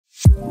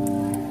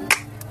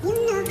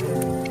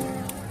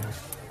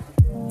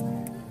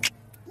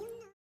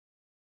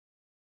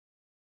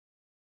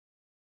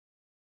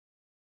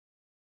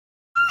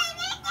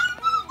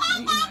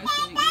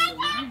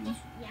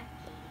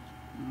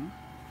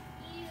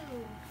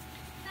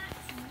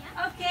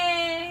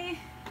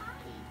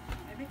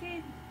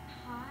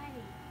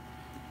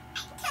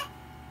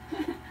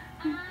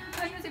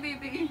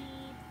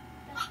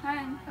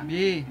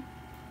B.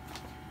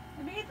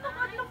 Sabi,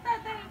 look,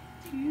 tatay.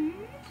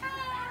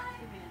 Hi.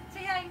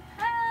 Say hi.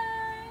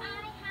 Hi.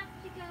 I have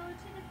to go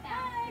to the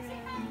Hi. Say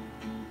hi.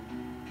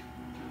 bathroom.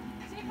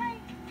 Say hi.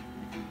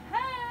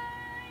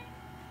 Hi.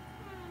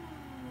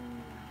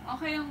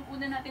 Okay, yung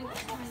una natin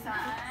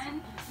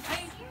bubuksan.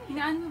 Ay,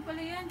 hinaan mo pala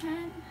yan,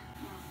 Han.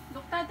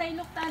 Look, tatay.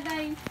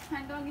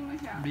 Han, tawagin mo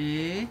siya. B.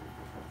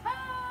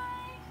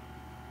 Hi.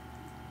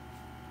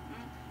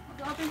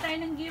 Mag-open tayo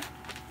ng gift.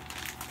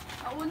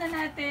 Ang una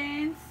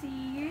natin,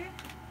 si...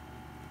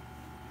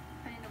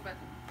 Kanino ba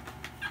ito?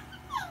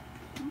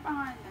 Ang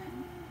pangalan?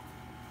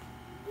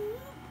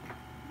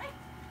 Ay!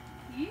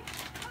 Si?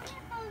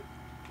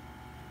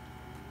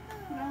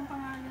 Wala ang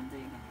pangalan ito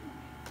eh.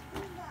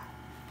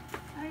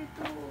 Ay,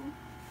 ito.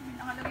 May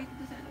nakalagay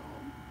dito sa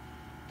loob.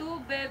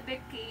 To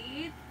Bebe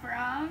Kate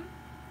from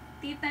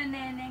Tita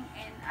Neneng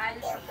and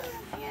Alfie.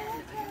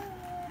 Ayan, ito yun.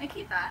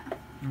 Nakita?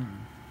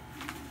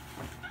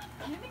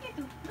 Bebe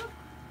Kate, look.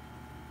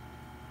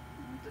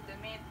 To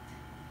damit.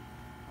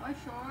 Oh,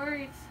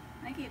 shorts.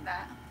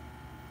 Nakita?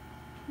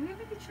 May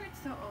baby shorts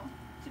to, oh.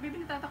 Si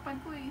baby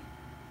natatakpan ko eh.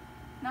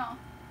 No?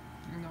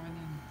 Ano ka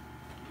din?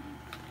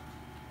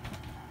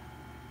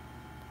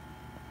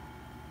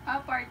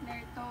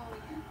 Partner to.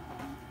 Yan,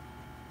 oh.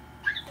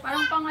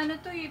 Parang pang ano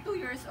to eh, 2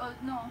 years old,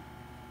 no?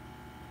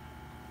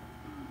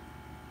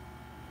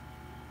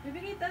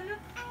 Baby kita,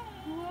 look.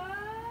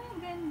 Wow,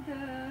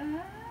 ganda.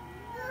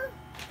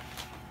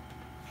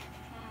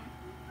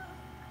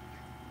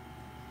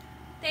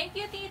 Thank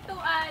you,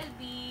 Tito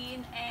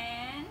Alvin,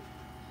 and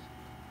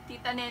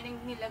Tita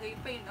Neneng nilagay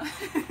pa yun, no?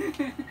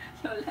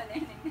 Lola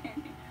Neneng.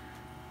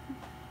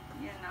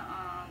 Yan na,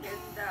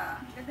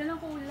 ganda. Ganda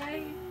ng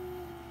kulay.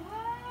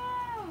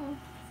 Wow!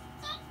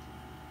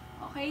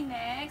 Okay,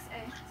 next.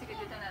 Sige,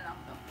 dito na lang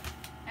to.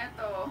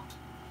 Eto.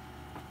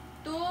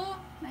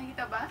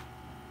 Nakikita ba?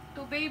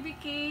 To Baby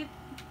Kate,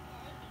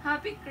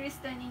 happy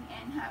christening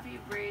and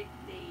happy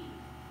birthday.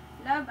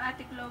 Love,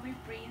 Ate Chloe,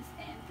 Prince,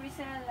 and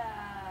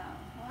Priscilla.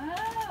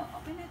 Wow!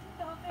 Open natin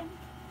ito, open.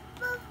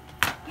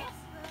 Yes!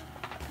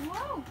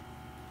 Wow!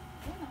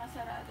 Oh,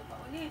 nakasarado pa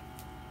ulit.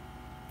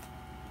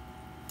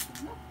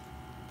 Look.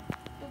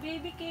 To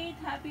Baby Kate,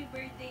 happy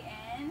birthday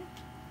and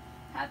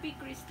happy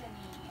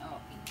christening. Oh,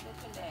 pindot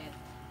ulit.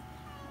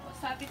 Oh,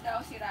 sabi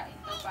daw, sirain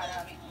to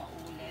para may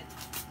maulit.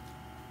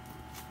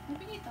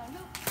 Sabi nito,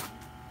 look.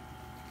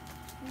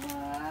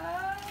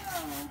 Wow!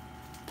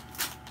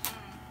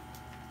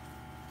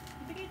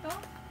 Sabi nito.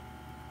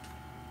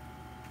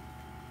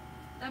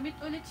 Damit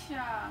ulit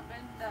siya.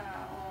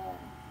 Ganda. Oh.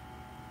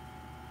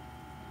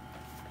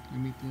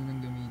 Gamitin ng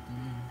gamitin.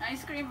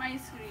 Ice cream.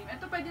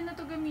 Ito pwede na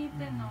to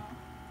gamitin, no?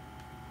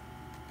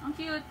 Ang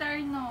cute,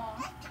 no?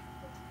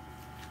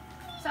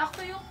 Sakto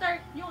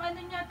yung ano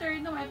niya,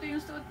 terno. Ito yung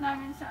suot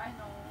namin sa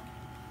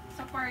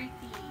sa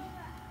party.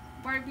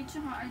 Barbie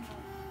tsaka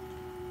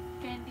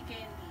candy.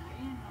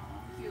 Ayan,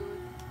 no?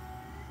 Cute.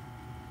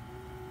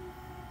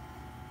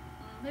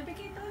 Baby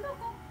Kate,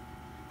 look, oh.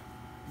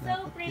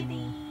 So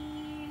pretty.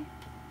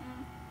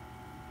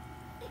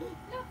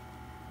 Look.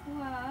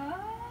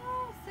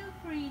 Wow, so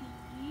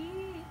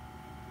pretty.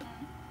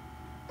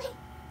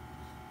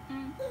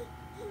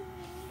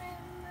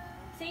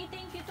 Say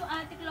thank you to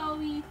Ate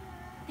Chloe.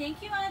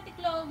 Thank you, Ate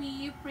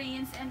Chloe,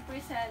 Prince, and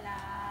Priscilla.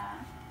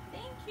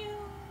 Thank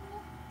you.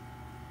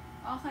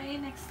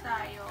 Okay, next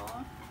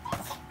tayo.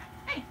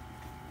 Ay!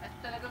 Ito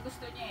talaga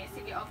gusto niya eh.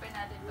 Sige, open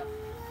natin to.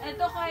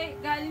 Ito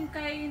galing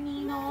kay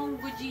Ninong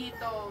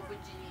Bujito.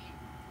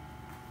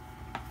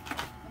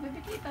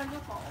 Mabibikita,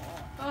 look,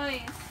 oh.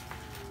 Toys.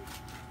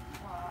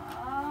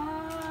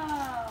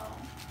 Wow.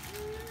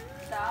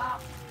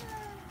 Duck.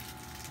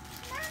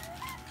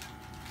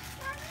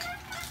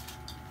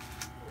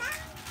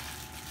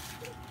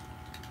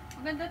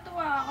 Maganda to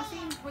kasi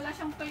wala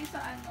siyang toy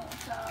sa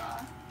sa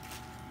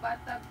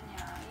bathtub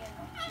niya.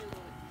 Ayan, oh,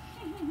 cute.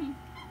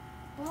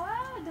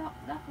 Wow, duck.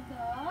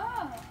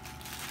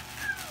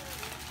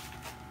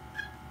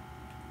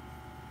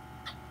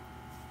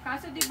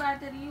 Kaso di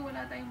battery,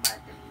 wala tayong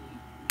battery.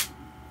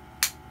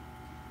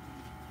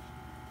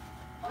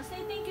 O,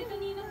 say thank you to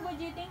Ninong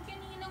Buji. Thank you,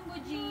 Ninong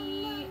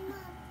Buji.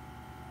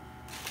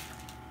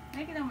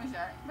 Nakikita mo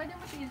siya? Pwede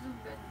mo siya i-zoom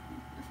ganun.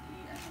 Tapos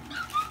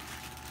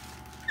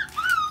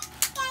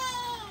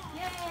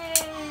Yay!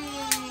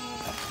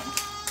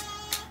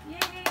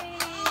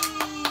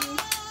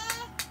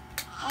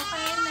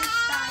 Okay,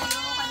 next tayo.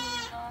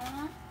 Kanino?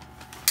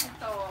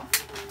 Ito.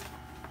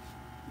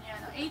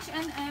 Yan.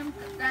 H&M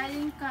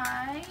galing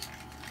kay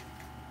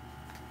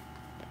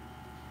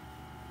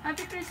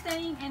happy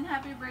christening and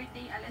happy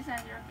birthday,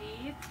 Alessandra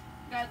Kate.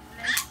 God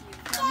bless you.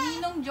 From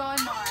Ninong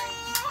Jonard.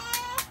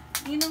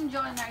 Ninong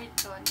Jonard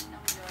to.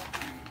 Ninong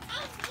Jonard.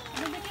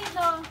 Nabikit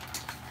o.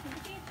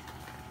 Nabikit.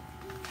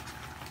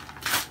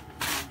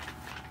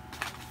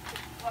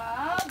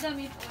 Wow,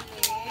 damit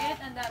ulit.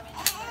 Ang dami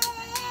na gamit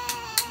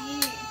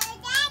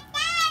na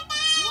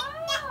baby.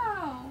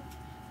 Wow!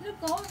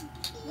 Look, oh.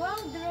 Wow,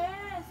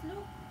 dress.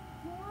 Look.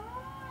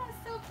 Wow,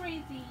 so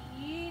pretty.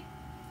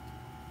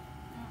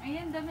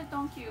 Ayan, damit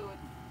tong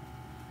cute.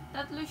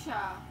 Tatlo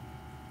siya.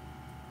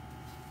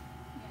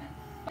 Yan.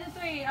 Ito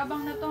eh,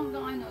 abang na to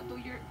hanggang ano,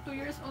 2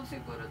 years old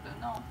siguro to,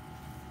 no?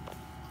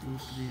 2,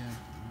 3 yan.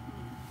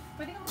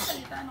 Pwede ka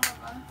magsalita, ano ka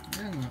ba?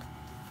 Ayan nga.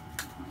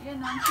 Yan,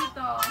 ang cute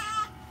oh.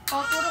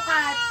 Oh, puro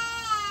cat.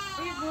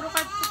 Uy, puro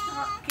cat.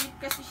 Cute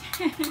kasi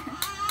siya.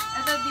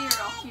 Ito deer,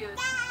 oh, cute.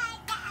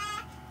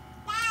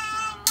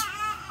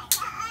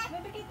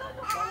 Baby, kito,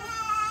 look oh.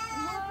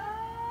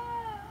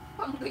 Wow!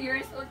 Pang 2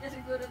 years old na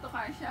siguro to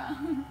kasha.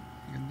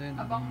 Ganda yun.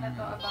 Abang na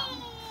to, abang.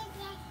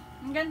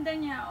 Ang ganda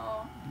niya,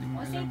 oh. Hindi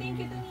mo Oh, say alam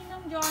thank you to kung-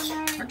 Ninong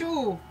Jonard.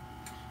 Achoo!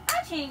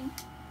 Aching!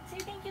 Say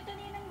thank you to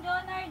Ninong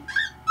Jonard.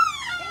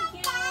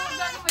 Thank you.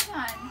 Gano'n mo siya,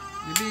 Han?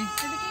 Baby!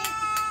 Baby Kate.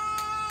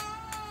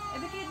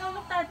 Baby Kate,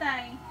 look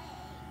tatay.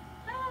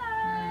 Hi.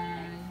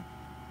 Hi!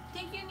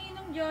 Thank you,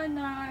 Ninong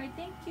Jonard.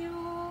 Thank you.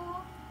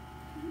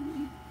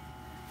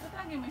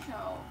 Tatagin mo siya,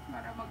 oh.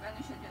 Para mag-ano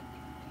siya dyan.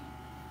 Tingnan.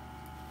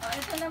 Oh,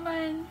 ito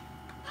naman.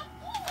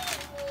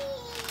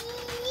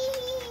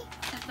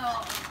 Ito,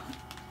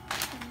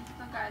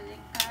 ito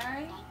galing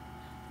kay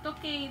to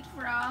Kate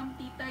from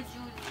Tita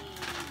Julie.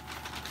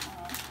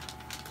 Oh.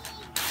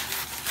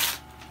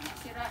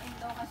 Sirain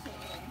daw kasi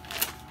eh.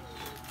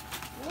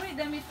 Uy,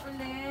 damit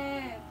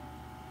ulit.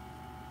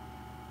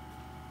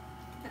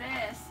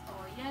 Dress.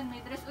 Oh, yan.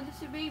 May dress ulit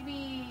si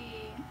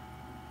baby.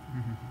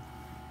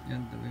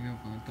 Yan talaga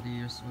po. 3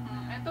 years old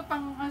na yan. Ito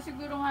pang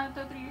siguro nga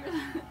ito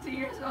 3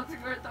 years old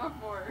siguro ito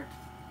 4.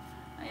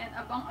 Ayan,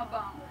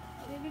 abang-abang.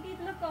 Baby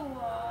Kate, look oh.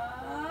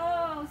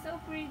 Wow! So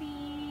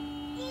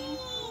pretty!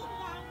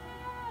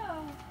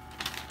 Wow!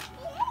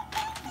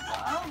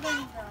 Wow,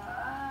 ganda!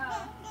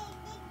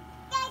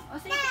 O,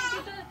 say thank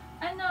you to,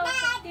 ano,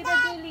 Tita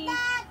Julie.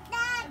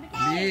 Baby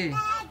Kate! Baby!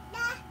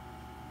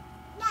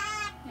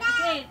 Baby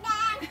Kate!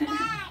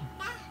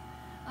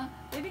 Oh,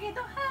 Baby Kate,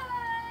 oh,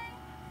 hi!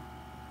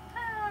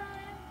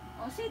 Hi!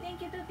 Oh, say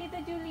thank you to Tita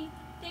Julie.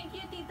 Thank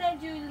you, Tita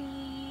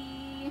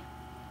Julie!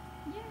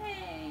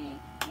 Yay! Yay!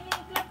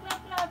 Clap,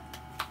 clap, clap!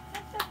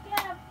 Clap, clap,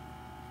 clap!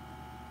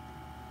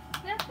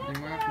 Clap, clap,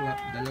 Hindi makaklap.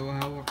 Dalawa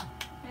hawak.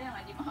 Kaya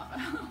nga, di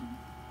makakalap.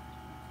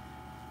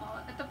 Oh,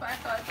 ito pa,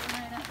 ito. Ito na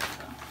yun natin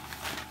ito.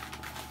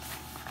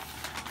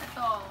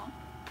 Ito.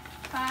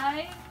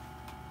 Hi!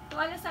 To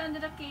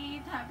Alessandra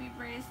Kate, happy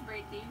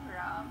birthday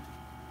from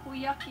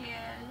Kuya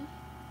Kiel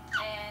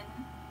and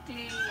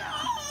Clea.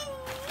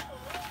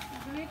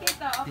 Bibigay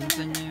kita. Open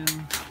Pinsan natin. niya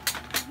yun.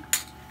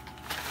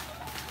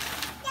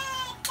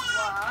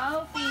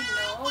 Wow,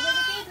 pillow.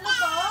 Baby Kate,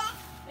 look oh.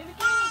 Baby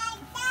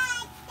Kate.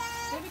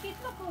 Baby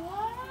Kate, look oh.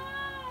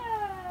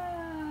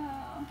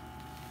 Wow.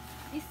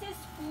 This is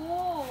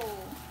cool.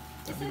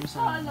 This Sabi mo is sa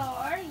akin.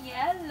 color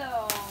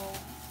yellow.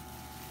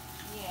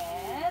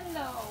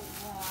 Yellow.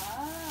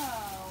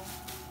 Wow.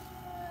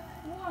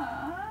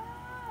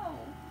 Wow.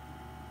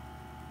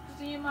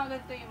 Gusto niyo yung mga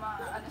ganito yung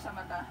mga ano sa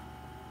mata?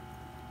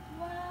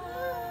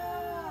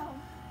 Wow.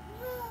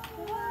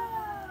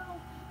 Wow.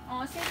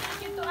 Oh, say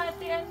thank you to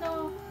ate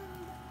ano.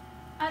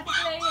 Ate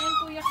Clea and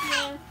Kuya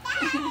Kiel.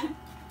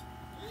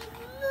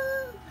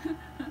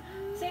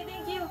 Say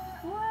thank you.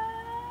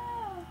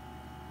 Wow.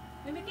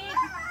 Baby Kate.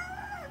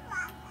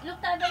 Look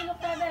tatay,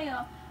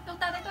 oh. Look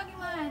tatay, tawagin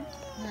mo han.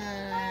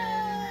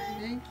 Hi!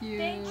 Thank you!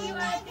 Thank you,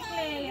 Ate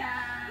Clea.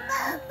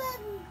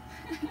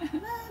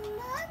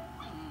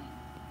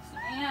 So,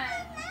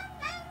 ayan.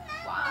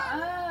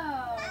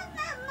 Wow.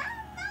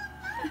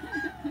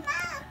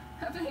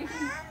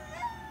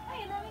 Ay,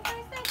 ang daming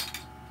toys tayo.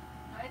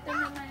 Oh, ito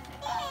naman.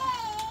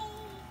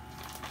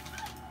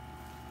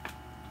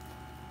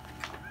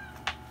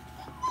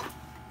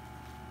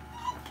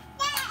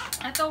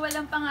 Ito,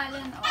 walang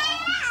pangalan. Oh.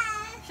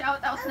 Shout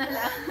out na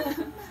lang.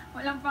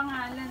 Walang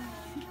pangalan eh.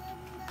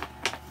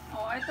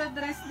 Oh, ito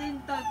dress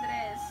din to,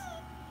 dress.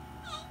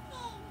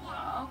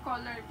 Wow,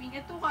 color pink.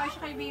 Ito kasya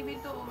kay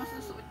baby to. Oh,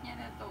 masusuot niya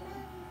na to.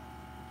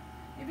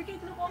 Baby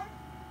Kate, look oh.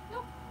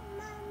 Look.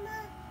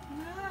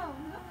 Wow,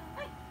 look.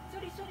 Ay,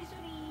 sorry.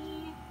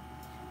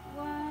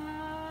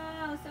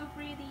 Wow, so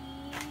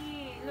pretty.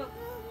 Look.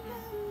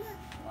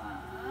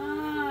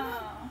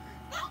 Wow.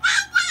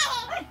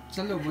 Ay,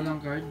 Sa loob, walang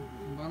card.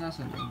 Baka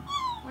nasa loob.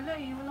 wala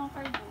eh, walang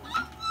card oh.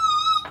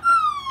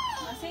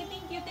 Say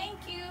thank you.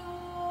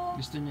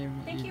 Gusto niya yung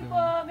Thank you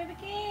ilaw. po, Baby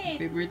Kate.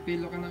 Favorite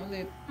pillow ka na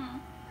ulit.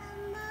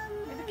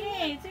 Baby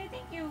Kate, say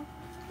thank you.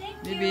 Thank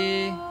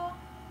Baby. you.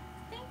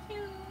 Thank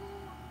you.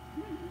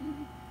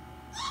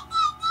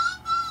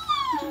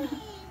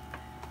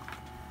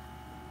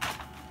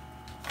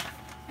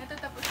 Ito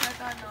tapos na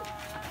to, no?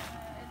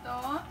 Ito.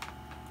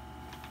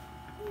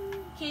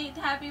 Kate,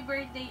 happy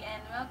birthday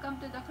and welcome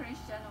to the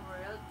Christian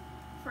world.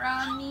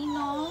 From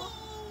Nino,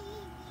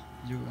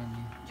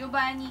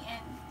 Giovanni,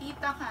 and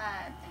Tita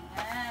Kat.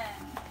 Ayan.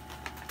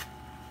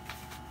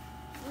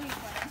 Uy,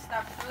 walang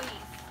stop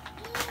toys.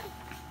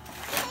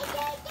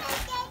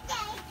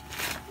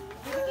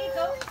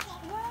 Dito.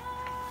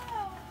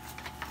 Wow!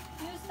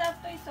 Yung stop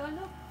toys, oh,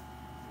 look.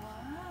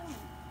 Wow!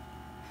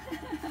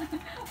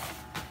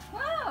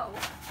 Wow!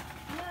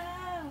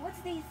 Wow! What's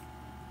this?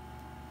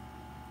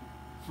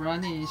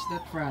 Franny, is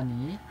that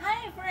Franny?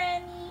 Hi,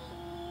 Franny!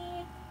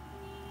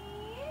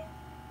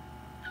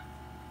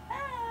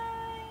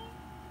 Hi!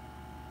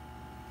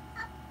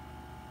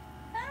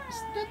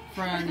 Is that Hi!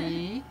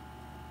 Franny?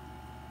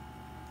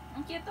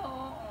 Ang cute,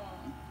 oo.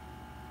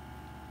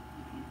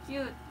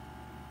 Cute.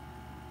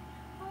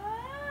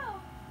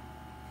 Wow!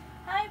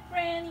 Hi,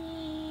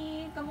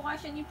 Franny! Kamukha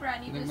siya ni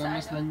Franny dun sa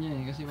Pinagmamasdan niya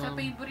eh. Kasi sa mga...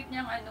 favorite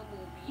niyang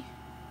movie.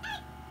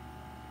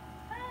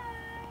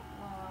 Hi!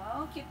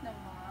 Wow, cute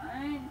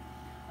naman.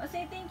 O,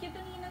 say thank you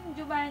to Ninong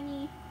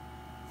Giovanni.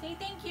 Say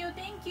thank you,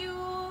 thank you.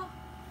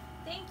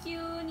 Thank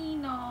you,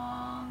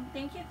 Ninong.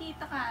 Thank you,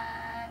 Tita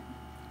Kat.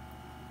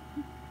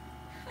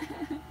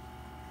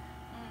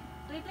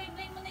 Play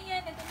mo na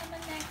yan. Ito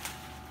naman next.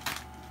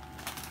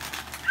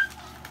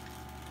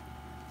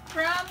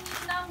 From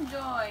Ninang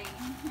Joy.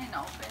 Ayan,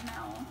 open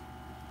now.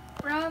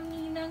 From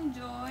Ninang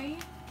Joy.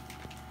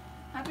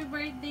 Happy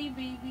birthday,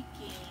 baby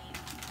Kate.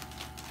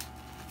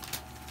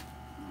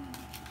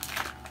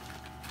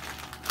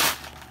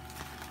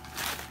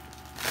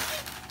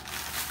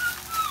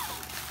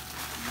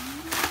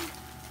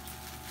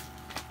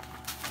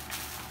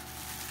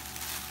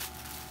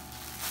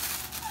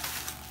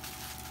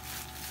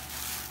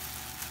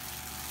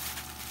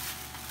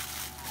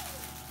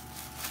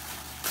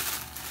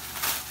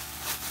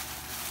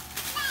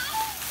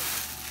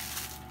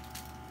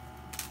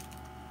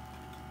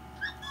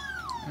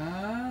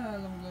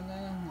 Alam ko na.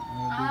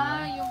 Oh,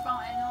 diba? Yung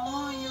pang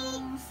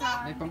yung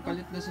sa... May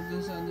pampalit na sa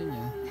dun sa ano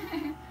niya.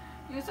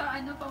 Yung sa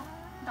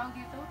tawag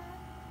dito?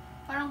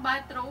 Parang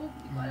bathrobe.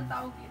 Hindi ko alam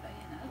tawag dito.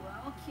 Ayan.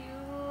 Wow,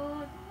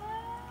 cute.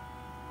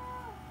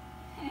 Wow.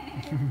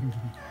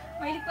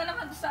 Mahilig pa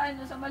naman sa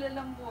sa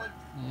malalambot.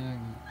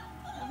 Ayan.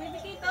 Baby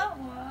Kate,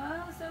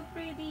 wow, so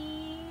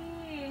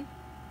pretty.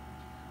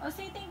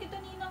 Say thank you to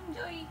Ninang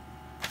Joy.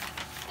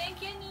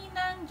 Thank you,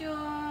 Ninang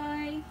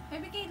Joy.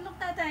 Baby Kate, look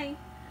tatay.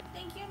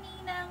 Thank you,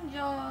 Ninang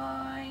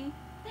Joy.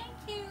 Thank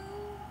you.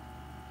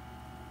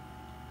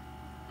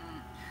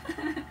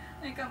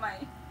 May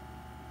kamay.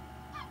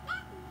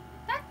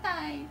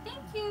 Tatay,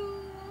 thank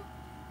you.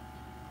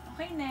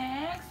 Okay,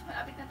 next.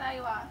 Malapit na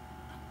tayo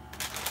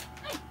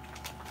Ay!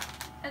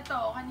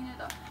 Ito, kanino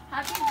to?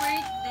 Happy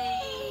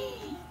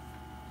birthday!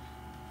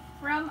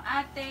 From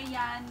Ate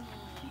Yani.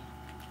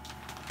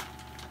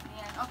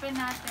 Ayan, open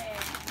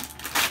natin.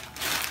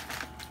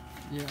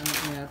 Yung anak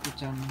ni Ate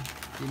Chan.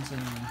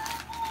 Pinsan niya.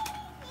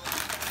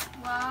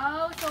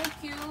 Wow, so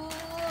cute!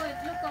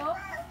 Look, oh.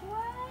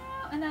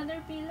 Wow,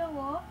 another pillow,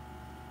 oh.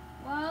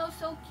 Wow,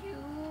 so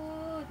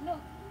cute.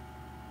 Look.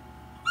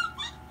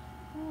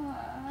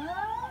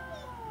 Wow.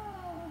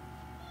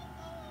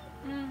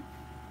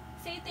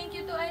 Say thank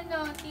you to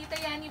Tita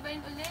Yani ba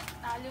yun ulit?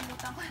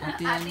 Nakalimutan ko na.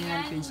 Ate Yani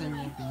yan, pinsan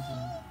niya, pinsan.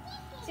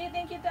 Say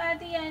thank you to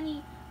Ate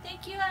Yani.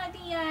 Thank you,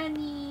 Ate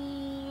Yani.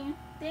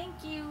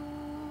 Thank you.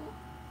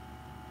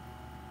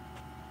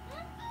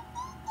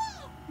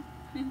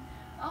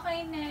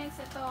 Okay,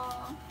 next. Ito.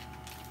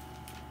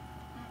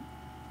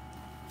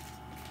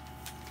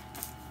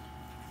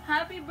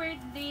 Happy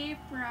birthday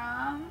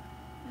from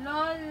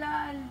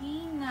Lola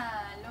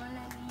Lina.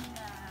 Lola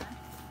Lina.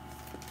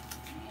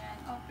 Ayan,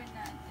 open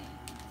natin.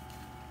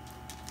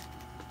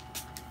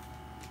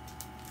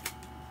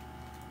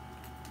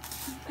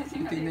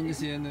 Tingnan niyo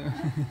si ano.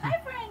 Hi,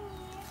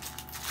 Franny!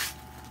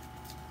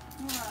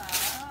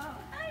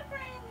 Wow! Hi,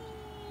 Franny!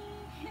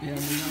 Kaya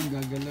mo na ang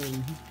gagalaw.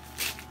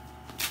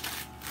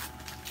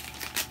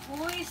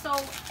 Uy, so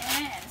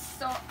N.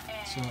 So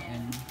N. So,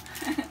 and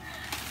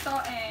So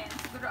N.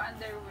 Siguro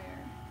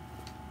underwear.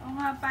 O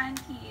nga,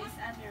 panties,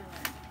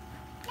 underwear.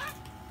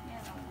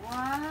 Yan o.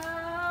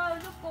 Wow!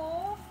 Look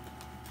oh!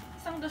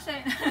 Isang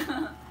dosena.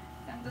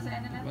 Isang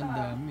dosena na to. ang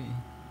dami.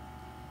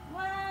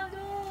 Wow,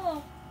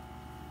 look!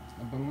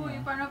 Abang Uy,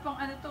 na. parang pang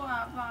to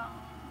pang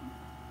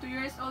 2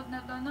 years old na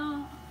to,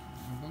 no?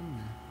 Abang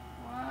na.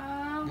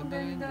 Wow, Ganda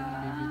rin, ganda.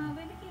 baby.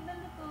 Baby, kita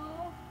na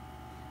to.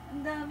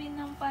 Ang dami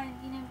ng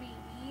panty ng baby.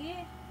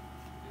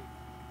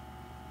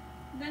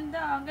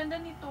 Ganda, ang ganda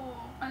nito.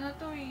 Ano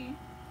to eh.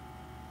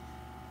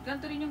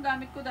 Ganito rin yung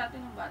gamit ko dati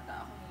nung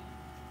bata ako eh.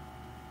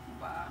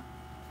 Diba?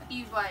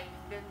 Matibay,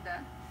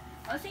 ganda.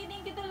 Say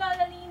thank you to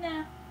Lola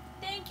Lina.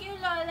 Thank you,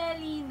 Lola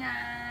Lina.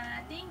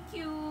 Thank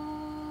you.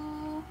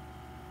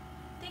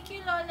 Thank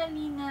you, Lola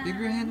Lina. Wave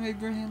your hand, wave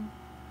your hand.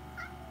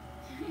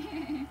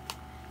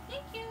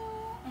 Thank you.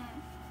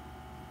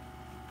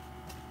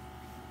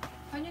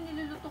 Ano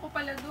niluluto ko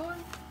pala doon?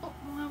 Stop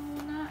mo nga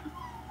muna.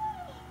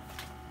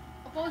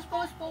 Pause.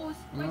 Wala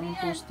Pwede nang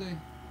yan. post eh.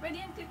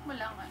 Pwede yan, click mo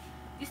lang.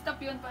 I-stop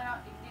yun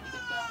para i-didikit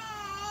ko lang.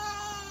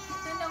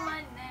 Ito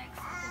naman, next.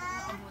 Ito na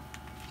nakamot.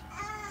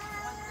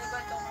 Diba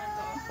ito nga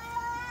ito?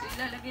 So,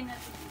 ilalagay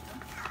natin dito.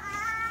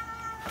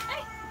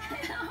 Ay!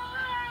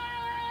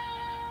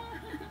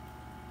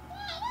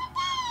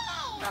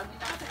 Bago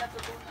na kasi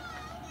natutunan.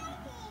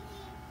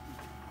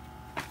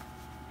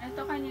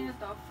 Ito kanina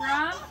to.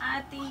 From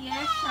Ate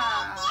Yesha.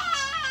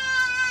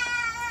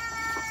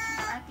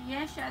 Ate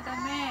Yesha,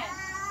 damit.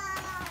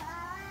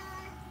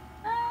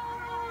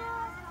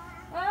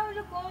 Wow,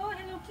 look oh.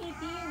 Hello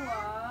Kitty.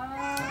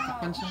 Wow.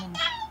 Takpan siya.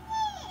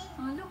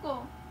 Oh, look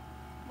oh.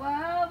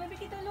 Wow, baby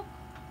kita look.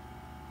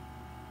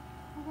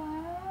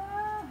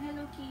 Wow,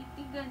 Hello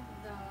Kitty,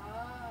 ganda.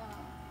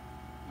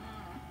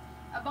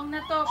 Abang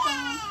na to,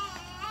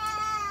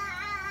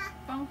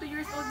 pang 2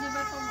 years old na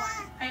ba to?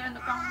 Ay ano,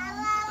 pang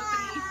 2 to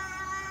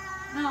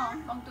 3. No,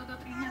 pang 2 to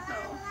 3 na to.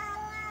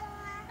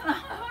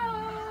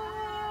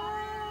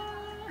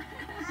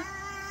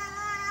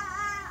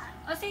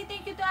 Oh, say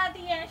thank you to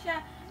Ate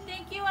Yesha.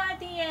 Thank you,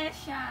 Ate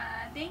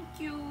Yesha. Thank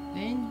you.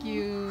 Thank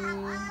you.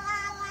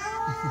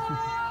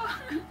 Oh.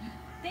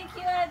 Thank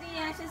you, Ate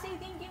Yesha. Say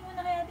thank you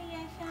muna kay Ate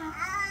Yesha.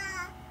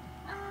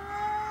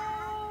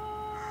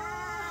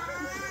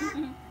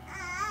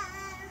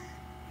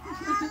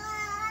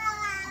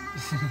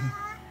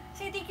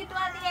 Say thank you to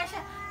Ate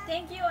Yesha.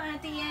 Thank you,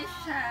 Ate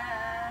Yesha.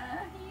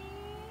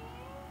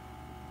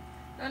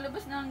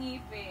 Lalabas na ang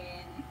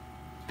ngipin.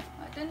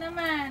 O, ito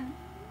naman.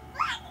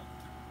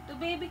 To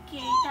Baby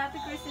Kate,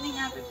 happy christening,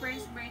 happy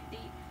first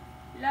birthday.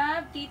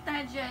 Love,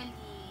 Tita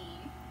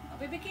Jelly. O,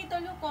 Baby Kate,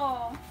 tulo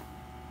ko.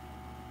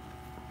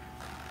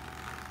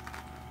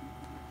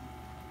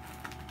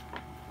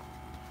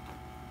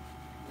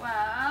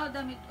 Wow,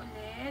 damit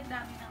ulit.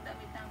 Dami ng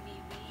damit ng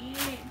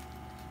baby.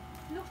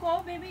 Look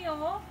oh, baby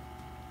oh.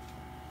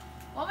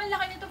 Oh, ang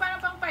laki nito, parang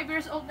pang 5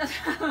 years old na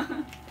siya.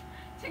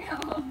 Sige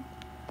mo.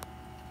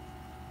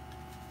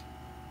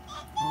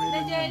 Okay The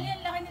lang jelly, yan.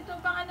 ang laki nito,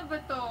 pang ano ba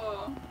to?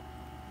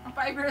 Ang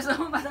 5 years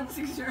old, parang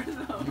 6 years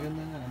old.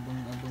 Ganda na,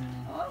 abang-abang na.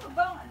 Oh,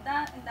 bang, ang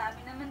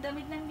dami naman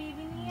damit ng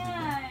baby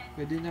niyan.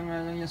 Pwede na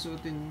nga lang niya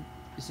suotin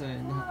isa.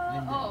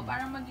 Wow, oh,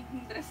 parang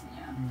magiging dress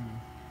niya.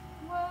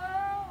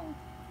 Wow.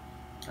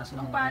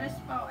 Tatlong pares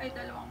pa, ay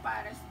dalawang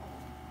pares po.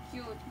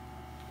 Cute.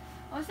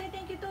 Oh, say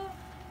thank you to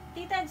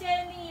Tita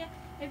Jelly.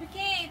 Baby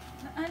Kate,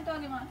 ano to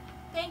mo?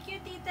 Thank you,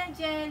 Tita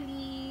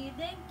Jelly.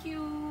 Thank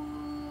you.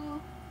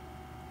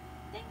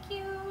 Thank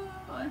you.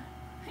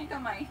 Ay,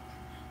 kamay.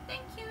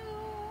 Thank you.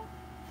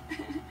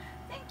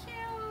 Thank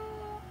you.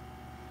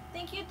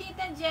 Thank you,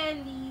 Tita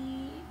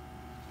Jelly.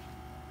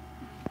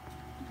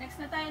 Next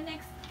na tayo,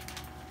 next.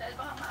 Dahil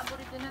baka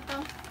maaborito na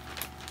to.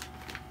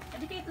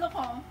 Baby Kate, look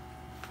oh.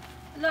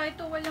 Wala,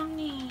 ito walang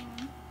name.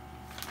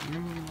 Hindi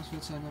mo yung masuot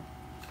sa hanap.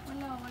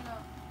 Wala.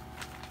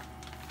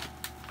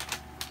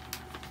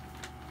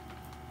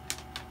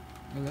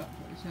 Wala.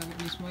 Sa hanap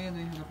mismo yan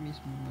eh. Hanap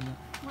mismo. Wala.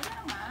 Wala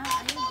nga.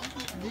 Ayun.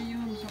 Hindi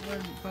yun. Sa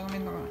card. Parang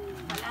may naka...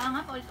 Wala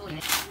nga,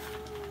 ulit.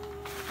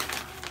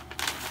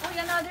 Uy,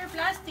 another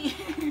plastic.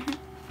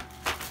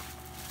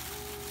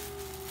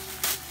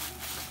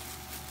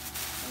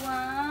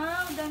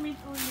 Wow, damit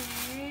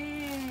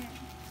ulit.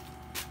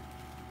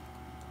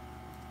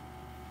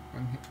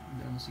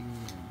 Ano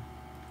siguro yan?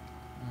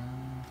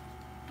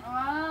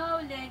 Wow,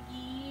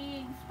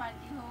 leggings,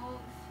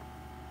 pantyhose.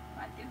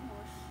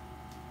 Pantyhose.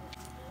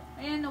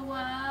 Ayan,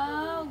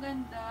 wow,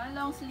 ganda.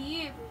 Long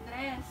sleeve,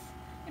 dress.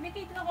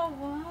 Ibigay lang ako,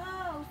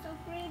 wow, so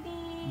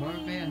pretty. Baka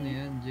kaya ano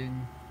yan, Jen?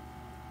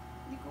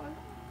 Hindi ko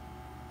alam.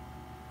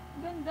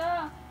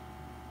 Ganda.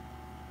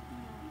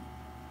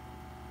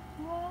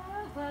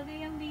 Wow,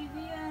 bagay ang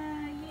baby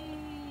ah.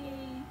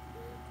 Yay.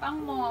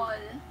 Pang mall.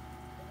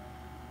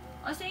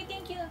 O, say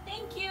thank you.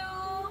 Thank you.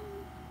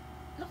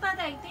 Look,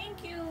 tatay.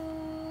 Thank you.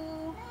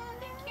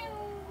 Thank you.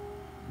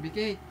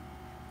 BK!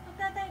 Look,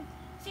 tatay.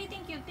 Say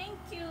thank you. Thank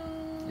you.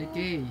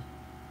 AK!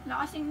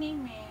 Wala kasing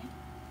name eh.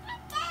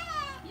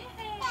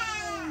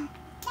 Yay!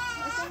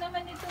 O, ito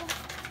naman ito.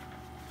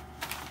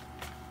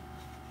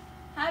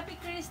 Happy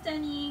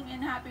christening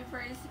and happy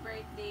first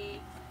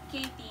birthday,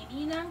 Katie,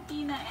 Ninang,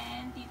 Tina,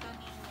 and Tito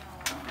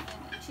Nino.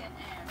 And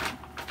H&M.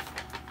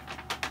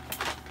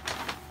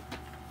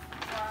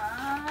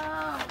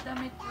 Wow!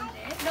 Damit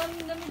ulit.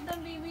 Daming damit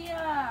ng baby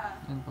ah.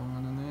 Yan, pang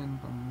ano na yan.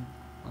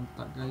 Pang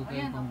tagay tayo,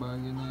 Ayan, pang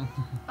bagyo na yan.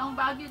 Pang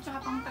Baguio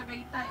tsaka pang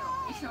Tagaytay.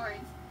 Oh. May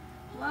shorts.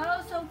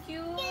 Wow, so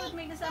cute.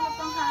 May kasama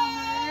pang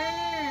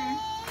hanger.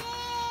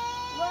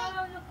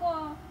 Wow, look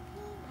ko.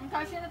 Ang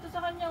kasya na to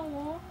sa kanya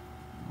oh.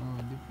 Oh,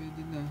 di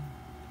pwede na.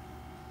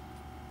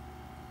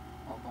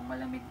 Oh, pang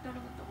malamig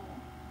talaga to.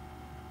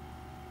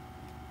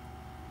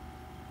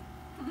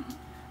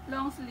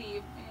 Long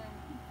sleeve. Ayan.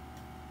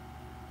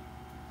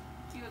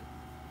 Cute.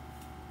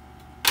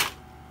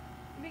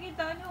 Ibigay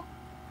to, look.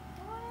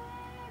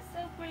 Wow,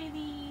 so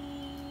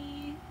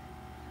pretty.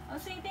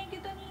 Oh, say thank you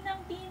to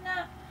Ninang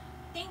Tina.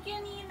 Thank you,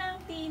 Ninang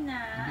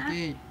Tina.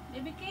 BK!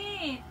 Baby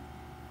Kate.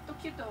 Ito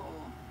cute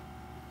oh.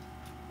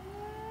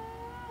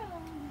 Wow.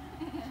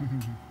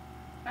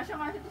 Kasya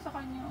to sa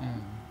kanya.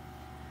 Oh.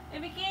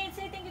 Baby Kate,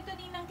 say thank you to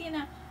Ninang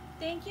Tina.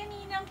 Thank you,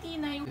 Ninang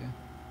Tina. Yung...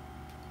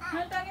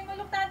 Yeah. Tagin mo,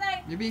 look,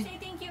 tatay. Baby. Say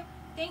thank you.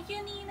 Thank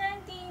you,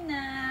 Ninang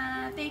Tina.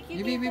 Thank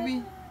you, Baby, Tita. baby.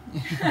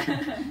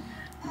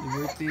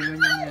 Birthday mo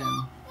niya yan.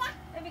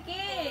 Baby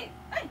Kate.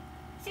 Ay,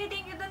 say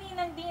thank you to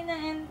Ninang Tina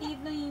and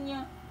Tito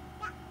Ninyo.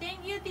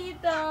 Thank you,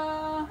 Tita.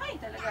 Ay,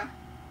 talaga.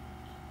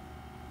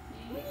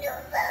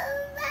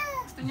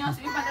 Gusto niya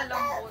kasi yung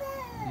malalambot.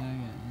 Yan,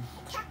 yan.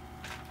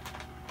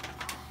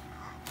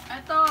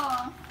 Ito,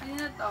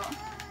 kanina to.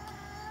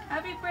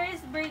 Happy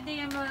first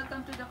birthday and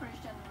welcome to the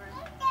Christian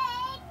world.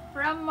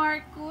 From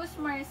Marcus,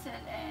 Marcel,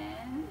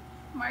 and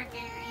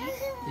Marguerite.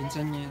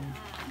 Pinsan niya yan.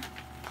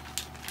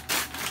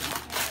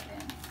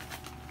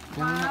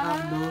 Okay Yung Wow!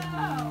 na-abdo,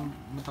 yung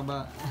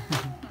mataba.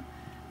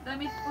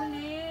 Damit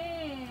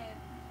ulit.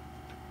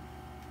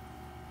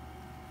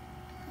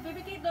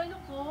 Baby Kate, lolo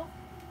ko.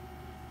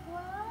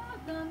 Wow,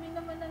 dami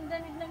naman ng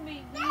damit ng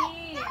baby.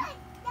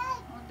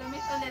 Oh,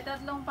 damit ulit, 3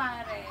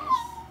 pares.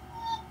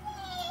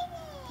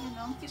 Yun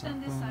know, cute ang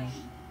Sakto. design.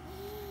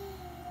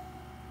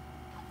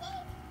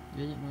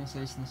 Yan yung mga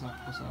size na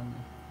sakto sa ano.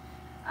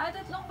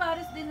 3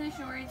 pares din na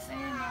shorts.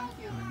 Ayun, ang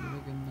cute.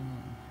 Ang ganda na.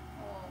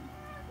 Oh,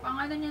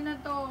 pang ano niya na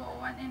to,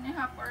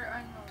 1.5 or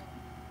ano.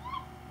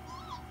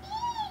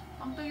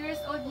 Pang 2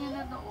 years old niya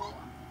na to, oh.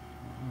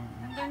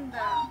 Ang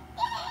ganda.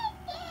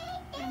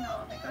 You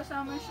know, may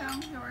kasama siyang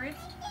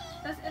shorts.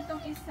 Tapos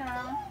itong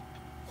isa,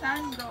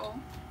 sando.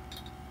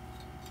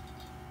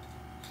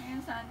 Ayan,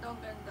 sando,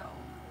 ang ganda,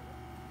 oh.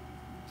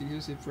 Tingnan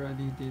si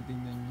Freddy,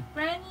 titingnan niya.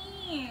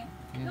 Franny!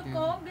 Ayan, Look,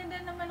 tingnan. oh, ganda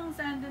naman ng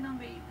sando ng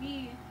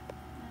baby.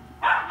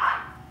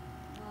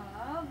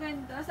 Wow,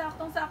 ganda.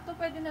 Saktong-sakto,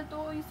 pwede na to,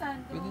 yung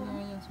sando. Pwede na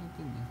nga yan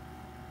suotin eh.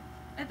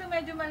 Ito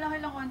medyo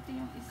malaki lang konti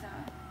yung isa.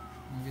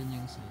 Ang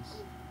ganyang size.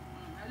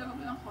 Alam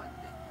lang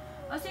konti.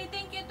 O, say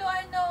thank you to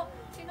ano.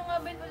 Sino nga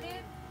ba yun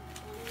ulit?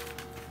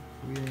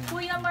 Kuya yan.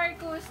 Kuya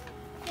Marcus.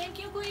 Thank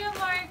you, Kuya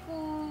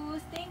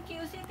Marcus. Thank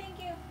you. Say thank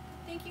you.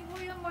 Thank you,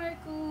 Kuya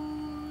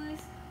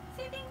Marcus.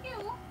 Say thank you.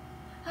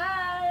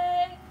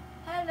 Hi.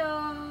 Hello.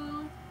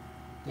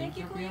 Thank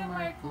you, Kuya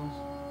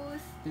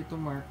Marcus. Tito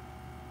Mark.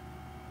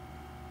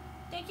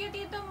 Thank you,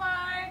 Tito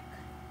Mark.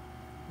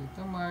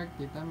 Tito Mark,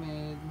 Tita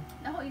Med.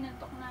 Ako,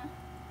 inantok na.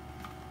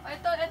 O,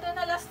 ito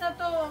na last na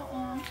to.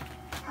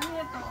 Ano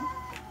ito?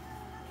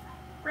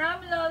 From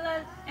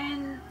Lola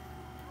and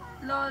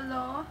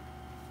Lolo,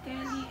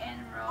 Kelly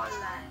and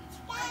Roland.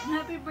 And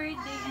happy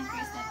birthday and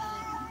Christine.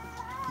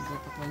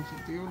 Nagtatakpan siya.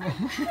 Tingnan mo.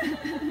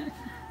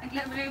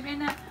 Naglabrebe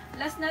na.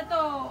 Last na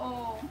to.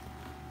 Oh.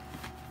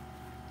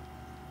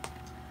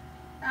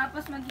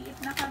 Tapos mag-iit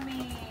na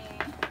kami.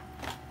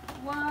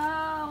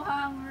 Wow!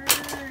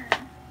 Hanger!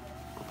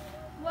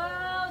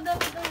 Wow!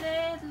 Damit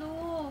ulit!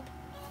 Look!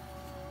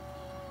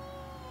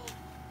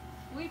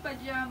 Uy,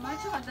 pajama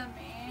tsaka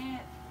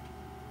damit.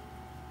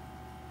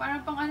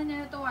 Parang pang ano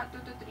niya na to, 1,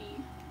 2 to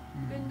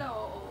 3. Ganda,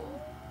 oo.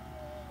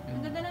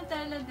 Ang ganda ng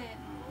tela din.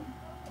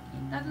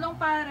 3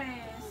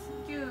 pares.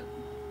 Cute.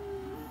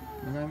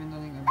 Marami na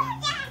rin abang.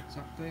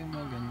 Sakto yung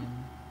mga ganyan.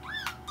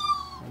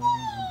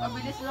 Talagang abang.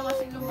 Pabilis lang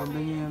kasi Ang ganda lumaki.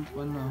 niya yung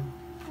ano.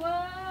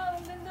 Wow!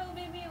 Ang ganda,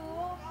 baby,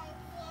 oh.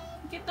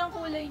 Cute ang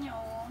kulay niya,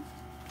 oh.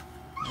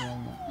 Ayan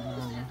nga.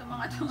 Ito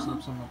mga to.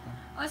 Masarap sa mata.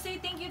 Oh, say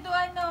thank you to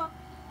ano.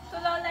 To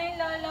Lola and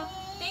Lolo.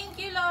 Thank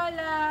you,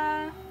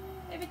 Lola.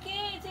 Baby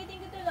Kate, say thank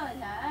you to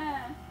Lola.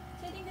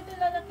 Say thank you to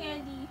Lola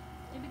Kelly.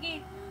 Baby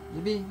Kate,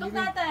 Bibi, tuk Bibi.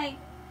 tatay.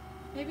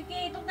 Baby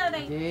Kate, tuk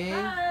tatay. Okay.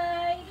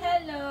 Hi,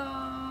 hello.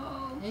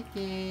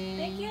 Okay.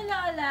 Thank you,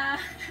 Lola.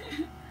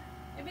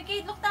 Baby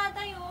Kate, look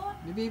tatay, oh.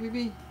 Bibi,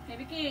 Bibi.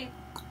 Baby Kate.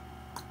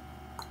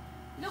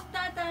 Look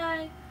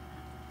tatay.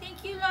 Thank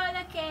you,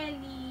 Lola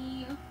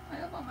Kelly.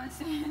 Ano pa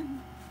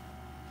masin?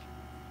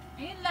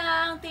 Ayun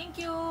lang. Thank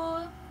you.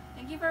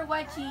 Thank you for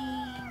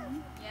watching.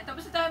 Yan.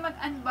 Tapos na tayo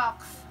mag-unbox.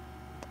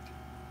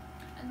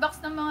 Unbox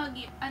ng mga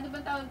gift. Ano ba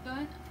tawag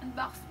doon?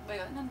 Unbox ba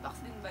yun? Unbox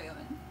din ba yun?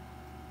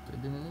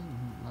 Pwede na yun.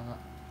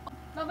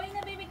 Bye-bye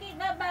na, Baby Kate.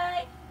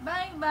 Bye-bye.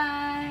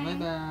 Bye-bye.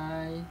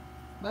 Bye-bye.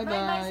 Bye-bye.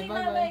 Bye-bye. Say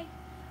Bye-bye.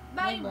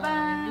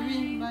 bye-bye.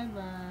 Bibi,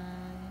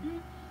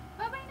 bye-bye.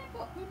 Bye-bye na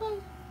po. Bye-bye.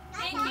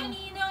 Thank you,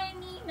 Ninong and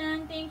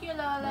Ninang. Thank you,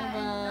 Lola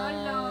and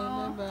Lolo.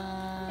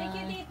 Bye-bye. Thank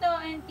you, Tito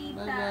and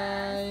Tita.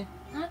 Bye-bye.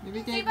 Huh? Baby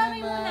Say Kate,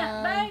 bye-bye bye-bye. muna.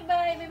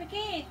 Bye-bye, Baby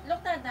Kate.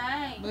 Look,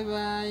 tatay.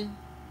 Bye-bye.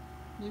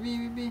 Bibi,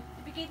 Bibi.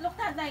 Baby Kate, look,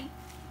 tatay.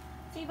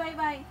 Say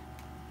bye-bye.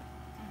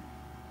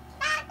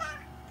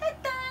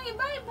 Tatay,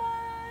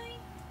 bye-bye.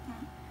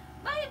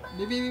 Bye-bye.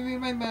 Bibi, Bibi,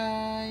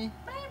 bye-bye.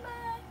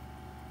 Bye-bye.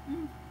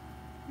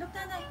 Look,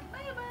 tatay.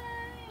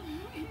 Bye-bye.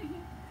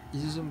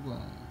 Isusum ko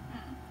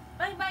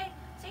Bye-bye.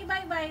 Say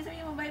bye-bye.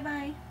 Sabi mo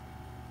bye-bye.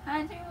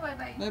 Han, sabi mo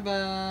bye-bye. Bye-bye.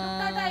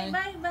 Look, tatay.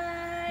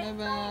 Bye-bye.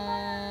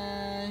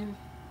 Bye-bye.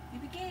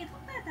 Baby Kate,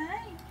 look,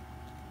 tatay.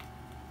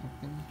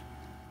 Okay na.